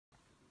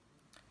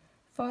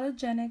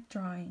Photogenic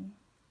Drawing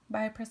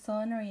by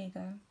Priscilla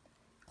Noriega,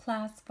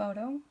 Class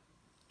Photo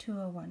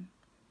 201.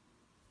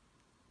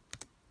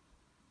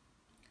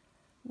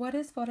 What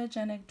is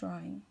photogenic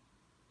drawing?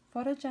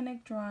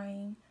 Photogenic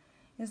drawing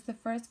is the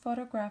first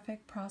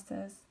photographic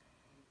process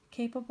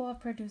capable of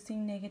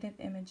producing negative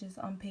images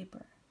on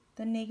paper.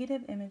 The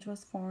negative image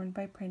was formed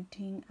by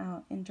printing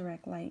out in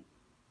direct light.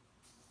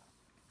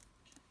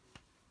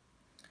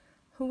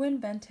 Who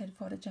invented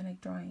photogenic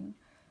drawing?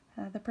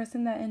 The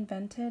person that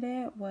invented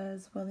it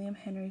was William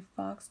Henry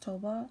Fox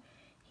Talbot.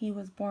 He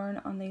was born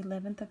on the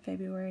 11th of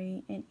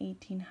February in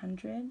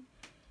 1800.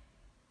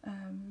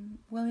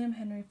 William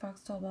Henry Fox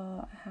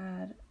Talbot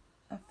had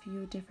a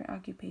few different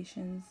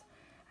occupations.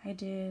 I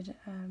did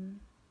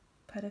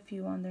put a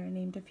few on there,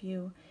 named a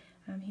few.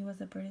 He was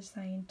a British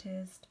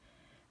scientist,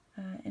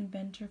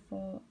 inventor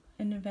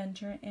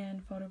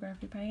and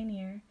photography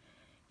pioneer.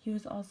 He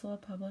was also a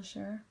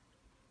publisher,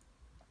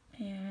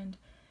 and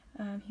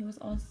he was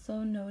also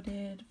a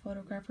noted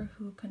photographer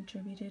who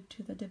contributed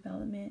to the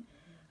development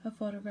of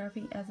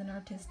photography as an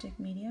artistic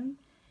medium.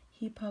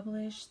 He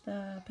published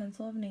The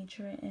Pencil of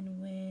Nature,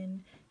 and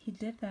when he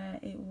did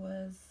that, it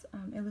was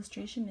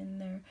illustration in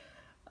there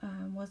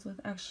was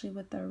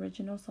with the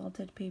original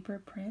salted paper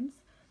prints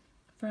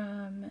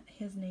from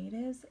his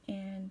natives,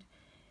 and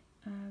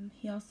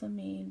he also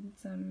made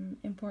some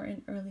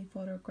important early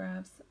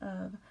photographs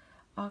of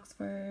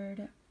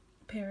Oxford,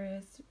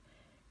 Paris,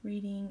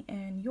 Reading,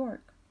 and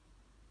York.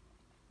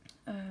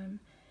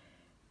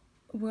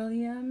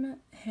 William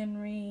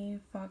Henry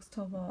Fox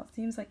Talbot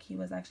seems like he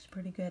was actually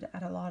pretty good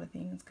at a lot of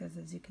things, because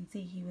as you can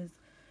see,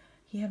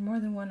 he had more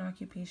than one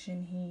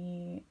occupation.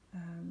 He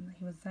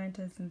was a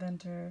scientist,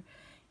 inventor,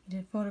 he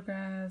did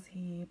photographs,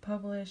 he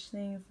published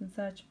things and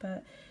such,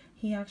 but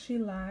he actually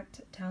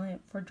lacked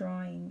talent for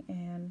drawing.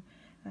 And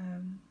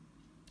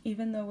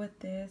even though with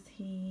this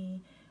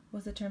he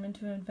was determined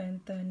to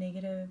invent the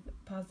negative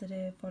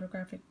positive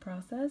photographic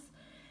process,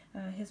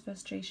 his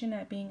frustration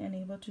at being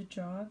unable to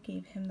draw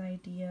gave him the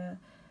idea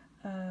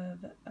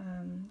of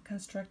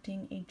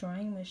constructing a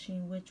drawing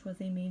machine, which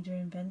was a major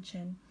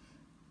invention.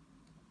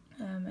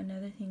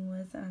 Another thing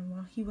was,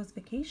 while he was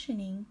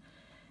vacationing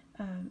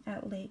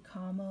at Lake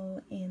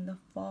Como in the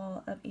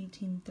fall of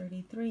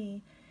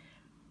 1833,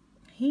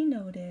 he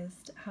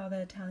noticed how the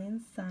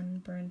Italian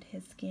sun burned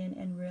his skin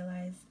and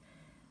realized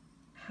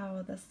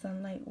how the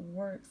sunlight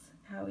works,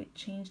 how it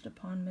changed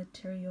upon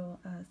material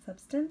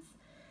substance.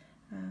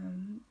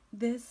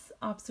 This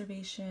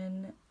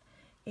observation,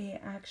 it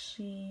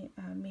actually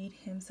made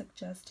him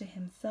suggest to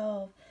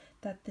himself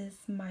that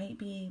this might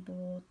be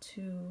able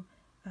to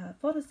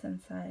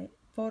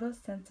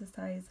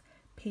photosynthesize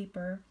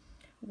paper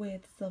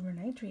with silver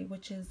nitrate,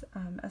 which is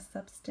a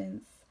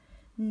substance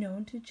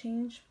known to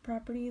change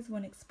properties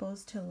when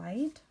exposed to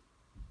light.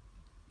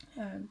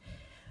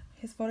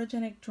 His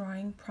photogenic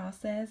drawing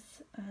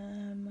process,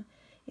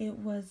 it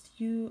was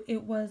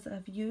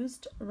of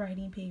used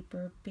writing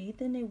paper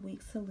bathed in a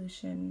weak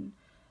solution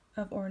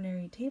of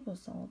ordinary table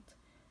salt,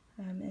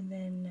 and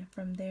then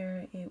from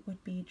there it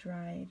would be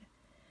dried.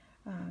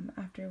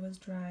 After it was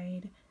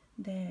dried,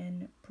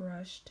 then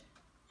brushed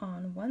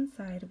on one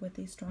side with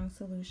a strong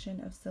solution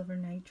of silver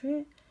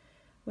nitrate,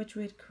 which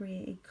would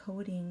create a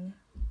coating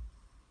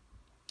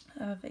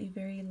of a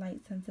very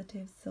light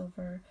sensitive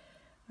silver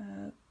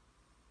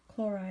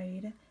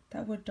chloride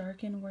that would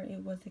darken where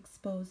it was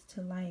exposed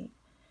to light.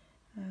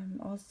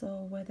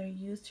 Also, whether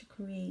used to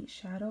create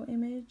shadow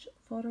image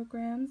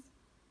photograms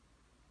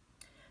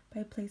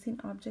by placing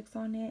objects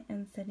on it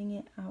and setting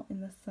it out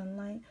in the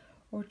sunlight,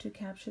 or to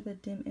capture the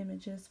dim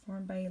images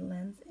formed by a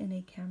lens in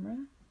a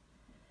camera.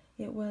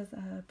 It was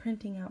a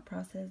printing out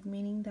process,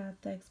 meaning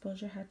that the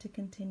exposure had to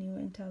continue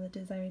until the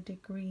desired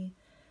degree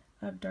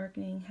of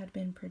darkening had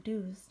been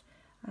produced.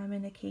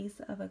 In the case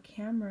of a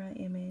camera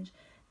image,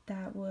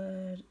 that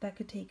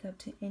could take up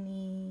to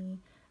any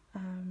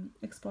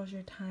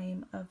exposure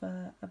time of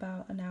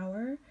about an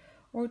hour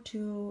or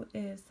two.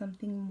 If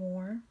something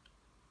more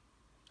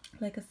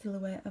like a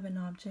silhouette of an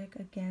object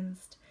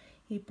against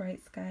a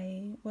bright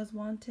sky was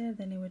wanted,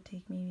 then it would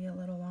take maybe a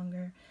little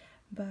longer.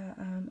 But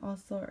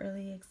also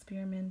early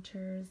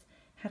experimenters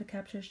had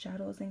captured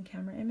shadows in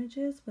camera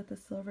images with the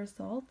silver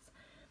salts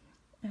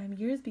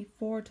years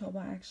before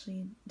Talbot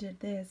actually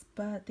did this,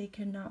 but they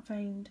could not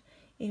find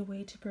a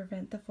way to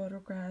prevent the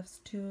photographs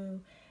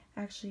to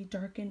actually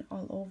darken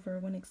all over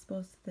when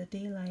exposed to the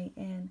daylight.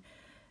 And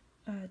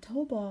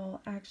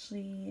Talbot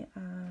actually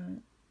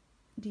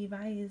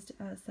devised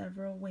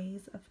several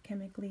ways of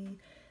chemically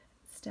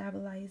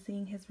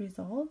stabilizing his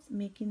results,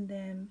 making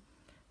them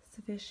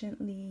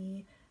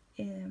sufficiently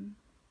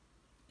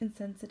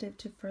insensitive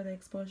to further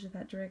exposure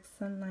that direct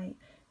sunlight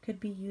could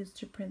be used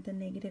to print the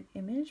negative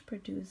image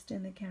produced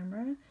in the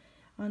camera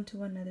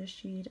onto another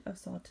sheet of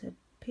salted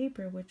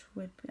paper, which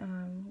would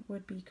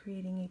be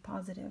creating a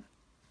positive.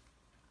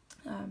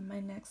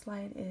 My next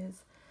slide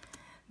is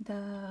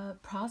the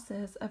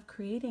process of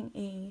creating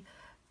a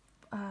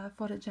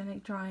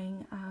photogenic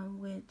drawing,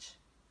 which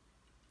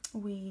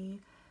you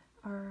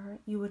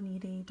would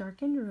need a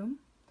darkened room.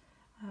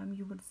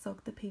 you would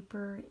soak the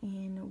paper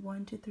in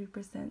 1 to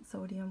 3%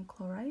 sodium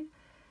chloride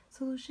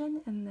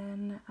solution, and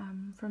then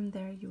from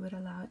there you would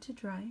allow it to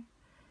dry.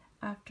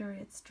 After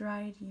it's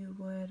dried, you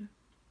would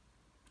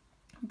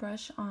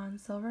brush on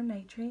silver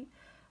nitrate,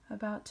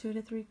 about 2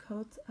 to 3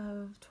 coats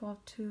of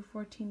 12 to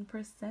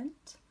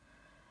 14%,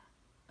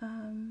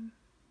 and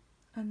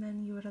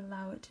then you would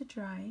allow it to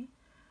dry,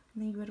 and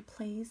then you would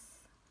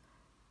place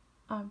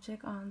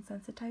object on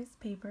sensitized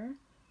paper,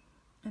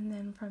 and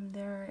then from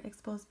there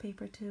expose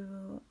paper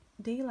to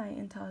daylight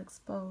until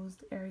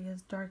exposed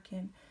areas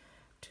darken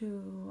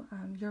to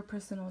your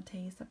personal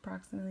taste,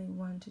 approximately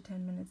 1 to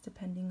 10 minutes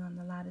depending on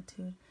the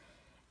latitude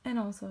and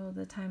also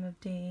the time of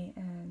day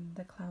and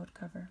the cloud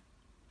cover.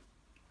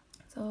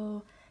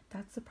 So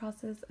that's the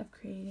process of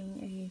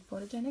creating a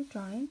photogenic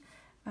drawing.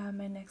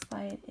 My next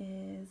slide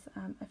is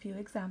a few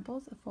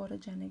examples of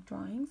photogenic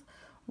drawings.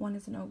 One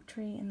is an oak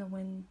tree in the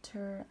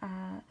winter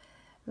at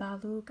La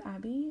Luc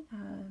Abbey.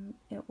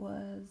 It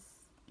was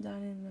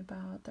done in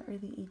about the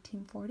early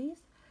 1840s.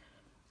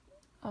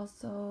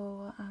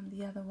 Also,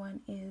 the other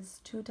one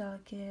is two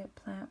delicate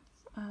plant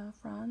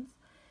fronds,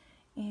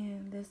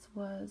 and this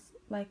was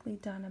likely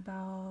done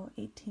about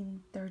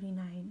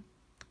 1839.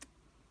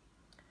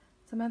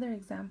 Some other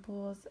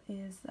examples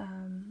is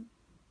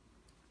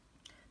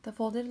the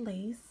folded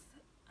lace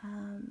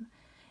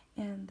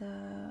and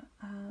the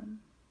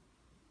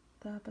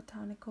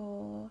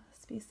botanical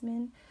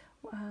specimen,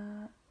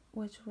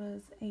 which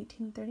was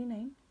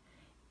 1839,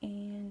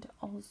 and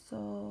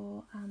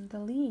also the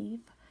leaf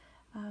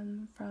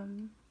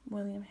from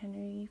William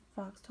Henry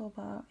Fox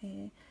Talbot,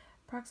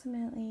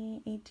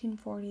 approximately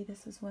 1840.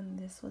 This is when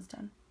this was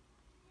done.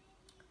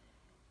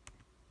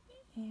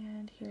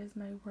 And here's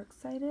my works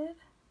cited,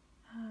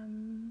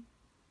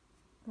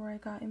 where I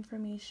got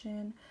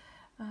information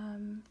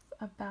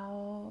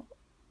about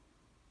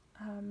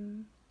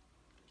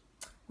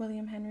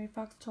William Henry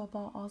Fox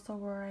Talbot, also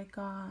where I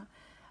got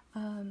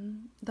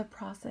the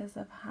process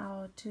of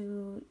how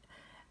to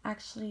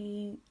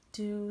actually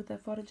do the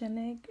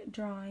photogenic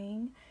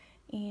drawing,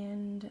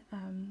 and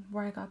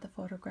where I got the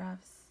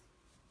photographs.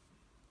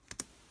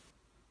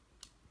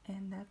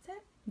 And that's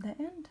it, the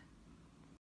end.